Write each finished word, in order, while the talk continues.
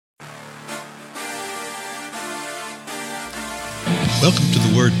Welcome to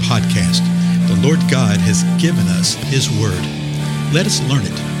the Word Podcast. The Lord God has given us His Word. Let us learn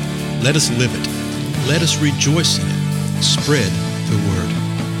it. Let us live it. Let us rejoice in it. Spread the Word.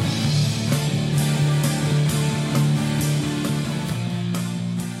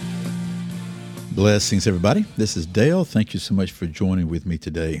 Blessings, everybody. This is Dale. Thank you so much for joining with me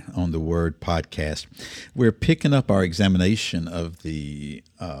today on the Word Podcast. We're picking up our examination of the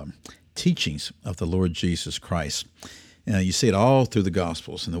teachings of the Lord Jesus Christ. You see it all through the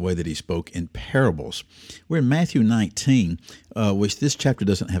Gospels in the way that he spoke in parables. We're in Matthew 19, which this chapter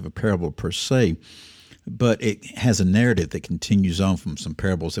doesn't have a parable per se, but it has a narrative that continues on from some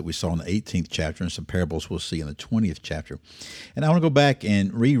parables that we saw in the 18th chapter and some parables we'll see in the 20th chapter. And I want to go back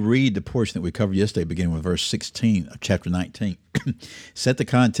and reread the portion that we covered yesterday, beginning with verse 16 of chapter 19. Set the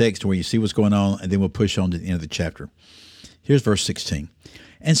context where you see what's going on, and then we'll push on to the end of the chapter. Here's verse 16.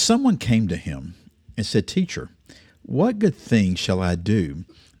 And someone came to him and said, "Teacher, what good thing shall I do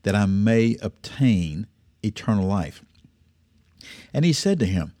that I may obtain eternal life?" And he said to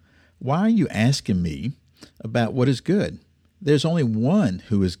him, "Why are you asking me about what is good? There's only one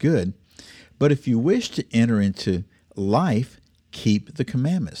who is good. But if you wish to enter into life, keep the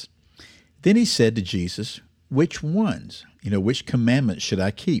commandments." Then he said to Jesus, "Which ones? Which commandments should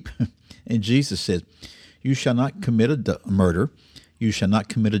I keep?" And Jesus said, "You shall not commit murder. You shall not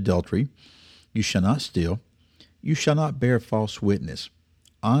commit adultery. You shall not steal. You shall not bear false witness.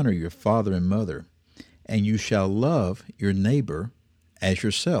 Honor your father and mother, and you shall love your neighbor as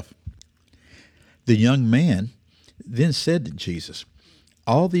yourself." The young man then said to Jesus,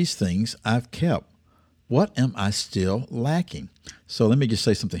 "All these things I've kept. What am I still lacking?" So let me just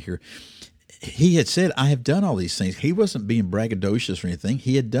say something here. He had said, "I have done all these things." He wasn't being braggadocious or anything.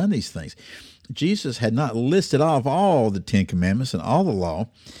 He had done these things. Jesus had not listed off all the 10 Commandments and all the law,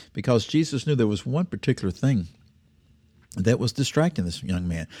 because Jesus knew there was one particular thing that was distracting this young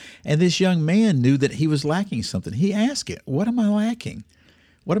man. And this young man knew that he was lacking something. He asked it, "What am I lacking?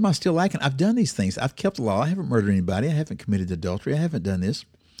 What am I still lacking? I've done these things. I've kept the law. I haven't murdered anybody. I haven't committed adultery. I haven't done this."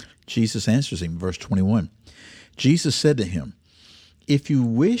 Jesus answers him, verse 21. Jesus said to him, "If you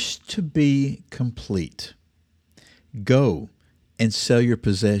wish to be complete, go and sell your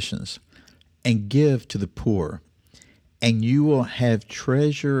possessions and give to the poor, and you will have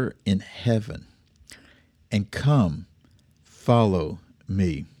treasure in heaven. And come, follow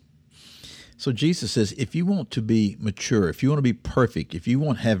me." So Jesus says, if you want to be mature, if you want to be perfect, if you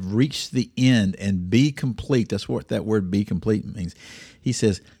want to have reached the end and be complete, that's what that word "be complete" means. He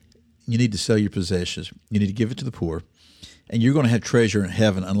says, you need to sell your possessions. You need to give it to the poor, and you're going to have treasure in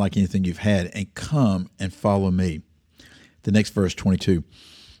heaven unlike anything you've had, and come and follow me. The next verse, 22.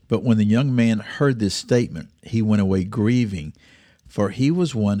 But when the young man heard this statement, he went away grieving, for he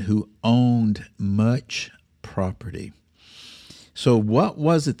was one who owned much property. So what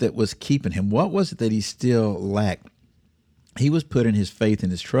was it that was keeping him? What was it that he still lacked? He was putting his faith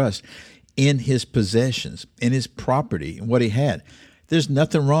and his trust in his possessions, in his property, and what he had. There's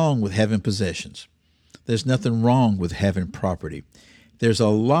nothing wrong with having possessions. There's nothing wrong with having property. There's a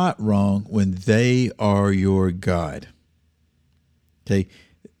lot wrong when they are your God. Okay?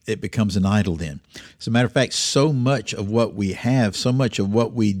 It becomes an idol then. As a matter of fact, so much of what we have, so much of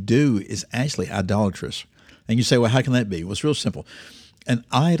what we do is actually idolatrous. And you say, well, how can that be? Well, it's real simple. An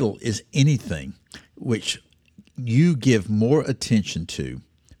idol is anything which you give more attention to,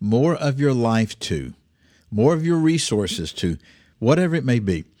 more of your life to, more of your resources to, whatever it may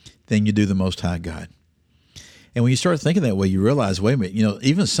be, than you do the Most High God. And when you start thinking that way, you realize, wait a minute,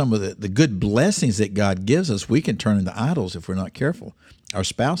 even some of the good blessings that God gives us, we can turn into idols if we're not careful. Our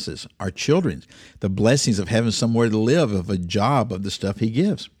spouses, our children, the blessings of having somewhere to live, of a job, of the stuff he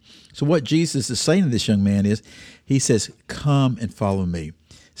gives. So what Jesus is saying to this young man is, he says, come and follow me.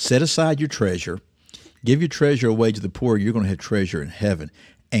 Set aside your treasure. Give your treasure away to the poor. You're going to have treasure in heaven.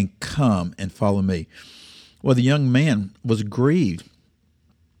 And come and follow me. Well, the young man was grieved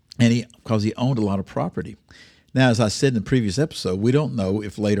because he owned a lot of property. Now, as I said in the previous episode, we don't know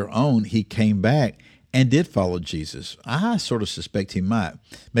if later on he came back and did follow Jesus. I sort of suspect he might.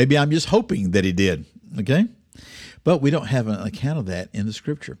 Maybe I'm just hoping that he did, okay? But we don't have an account of that in the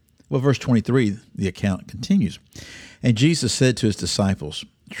Scripture. Well, verse 23, the account continues. And Jesus said to his disciples,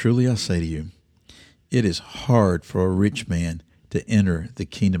 "Truly I say to you, it is hard for a rich man to enter the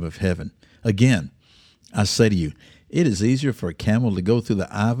kingdom of heaven. Again, I say to you, it is easier for a camel to go through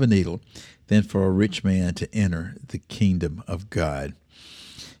the eye of a needle than for a rich man to enter the kingdom of God."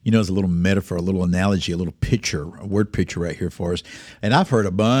 There's a little metaphor, a little analogy, a little picture, a word picture right here for us. And I've heard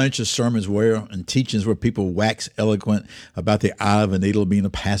a bunch of sermons and teachings where people wax eloquent about the eye of a needle being a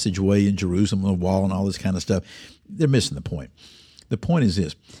passageway in Jerusalem, on the wall, and all this kind of stuff. They're missing the point. The point is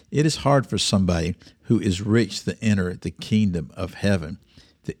this: it is hard for somebody who is rich to enter the kingdom of heaven,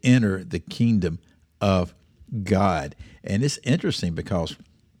 to enter the kingdom of God. And it's interesting because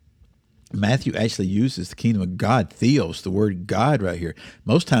Matthew actually uses the kingdom of God, theos, the word God right here.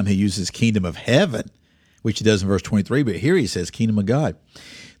 Most time he uses kingdom of heaven, which he does in verse 23, but here he says kingdom of God.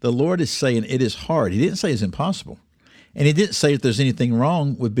 The Lord is saying it is hard. He didn't say it's impossible. And he didn't say that there's anything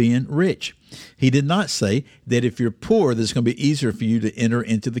wrong with being rich. He did not say that if you're poor, that it's going to be easier for you to enter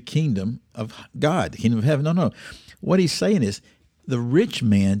into the kingdom of God, the kingdom of heaven. No. What he's saying is the rich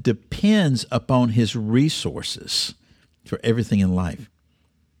man depends upon his resources for everything in life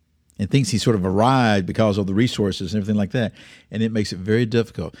and thinks he's sort of arrived because of the resources and everything like that. And it makes it very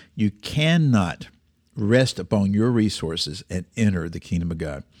difficult. You cannot rest upon your resources and enter the kingdom of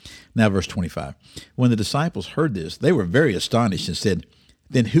God. Now, verse 25. When the disciples heard this, they were very astonished and said,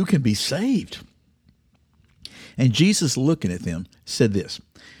 "Then who can be saved?" And Jesus, looking at them, said this,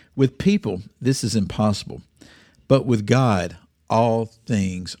 "With people, this is impossible, but with God, all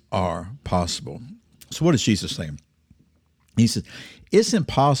things are possible." So what is Jesus saying? He said, it's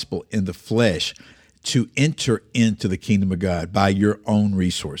impossible in the flesh to enter into the kingdom of God by your own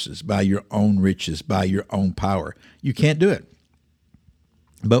resources, by your own riches, by your own power. You can't do it.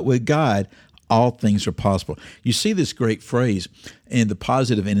 But with God, all things are possible. You see this great phrase in the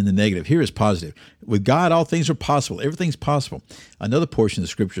positive and in the negative. Here is positive. With God, all things are possible. Everything's possible. Another portion of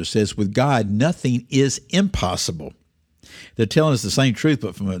the scripture says, with God, nothing is impossible. They're telling us the same truth,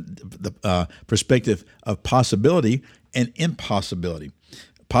 but from the perspective of possibility and impossibility.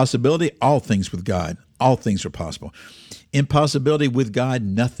 Possibility, all things with God, all things are possible. Impossibility, with God,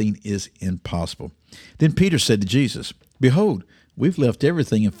 nothing is impossible. Then Peter said to Jesus, "Behold, we've left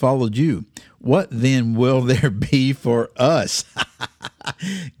everything and followed you. What then will there be for us?"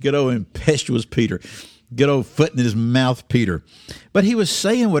 Good old impetuous Peter. Good old foot in his mouth Peter. But he was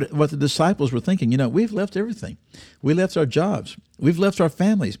saying what the disciples were thinking. We've left everything. We left our jobs. We've left our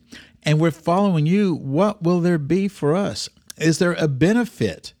families. And we're following you. What will there be for us? Is there a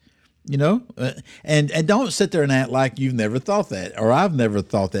benefit? And don't sit there and act like you've never thought that, or I've never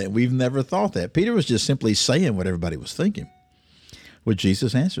thought that, we've never thought that. Peter was just simply saying what everybody was thinking. Well,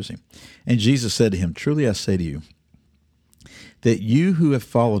 Jesus answers him. And Jesus said to him, "Truly I say to you, that you who have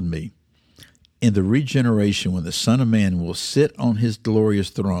followed me, in the regeneration when the Son of Man will sit on his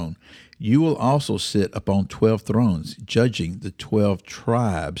glorious throne, you will also sit upon 12 thrones, judging the 12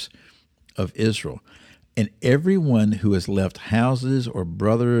 tribes of Israel. And everyone who has left houses or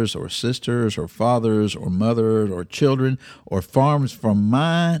brothers or sisters or fathers or mothers or children or farms for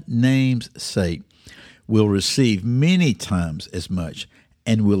my name's sake will receive many times as much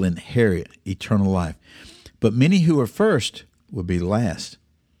and will inherit eternal life. But many who are first will be last,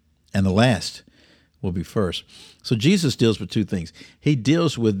 and the last will be first." So Jesus deals with two things. He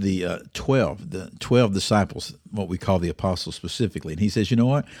deals with the 12 disciples, what we call the apostles specifically. And he says, you know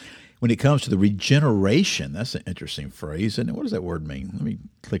what? When it comes to the regeneration, that's an interesting phrase. And what does that word mean? Let me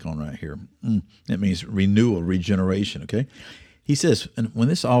click on right here. It means renewal, regeneration, okay? He says, and when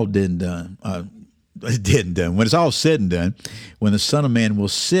this all did and done, when it's all said and done, when the Son of Man will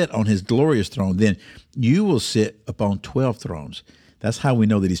sit on his glorious throne, then you will sit upon 12 thrones. That's how we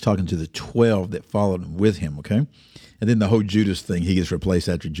know that he's talking to the 12 that followed with him, okay? And then the whole Judas thing, he gets replaced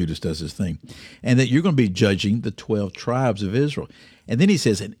after Judas does his thing. And that you're going to be judging the 12 tribes of Israel. And then he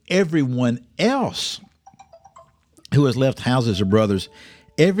says, and everyone else who has left houses or brothers,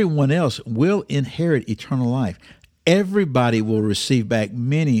 everyone else will inherit eternal life. Everybody will receive back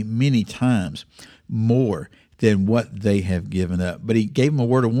many, many times more than what they have given up. But he gave them a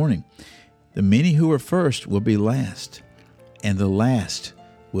word of warning. The many who are first will be last, and the last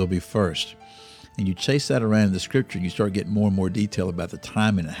will be first. And you chase that around in the scripture, and you start getting more and more detail about the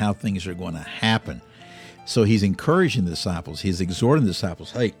timing and how things are going to happen. So he's encouraging the disciples. He's exhorting the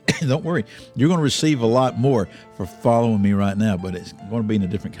disciples, hey, don't worry. You're going to receive a lot more for following me right now, but it's going to be in a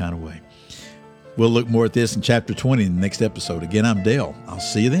different kind of way. We'll look more at this in chapter 20 in the next episode. Again, I'm Dale. I'll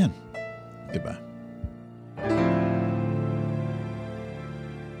see you then. Goodbye.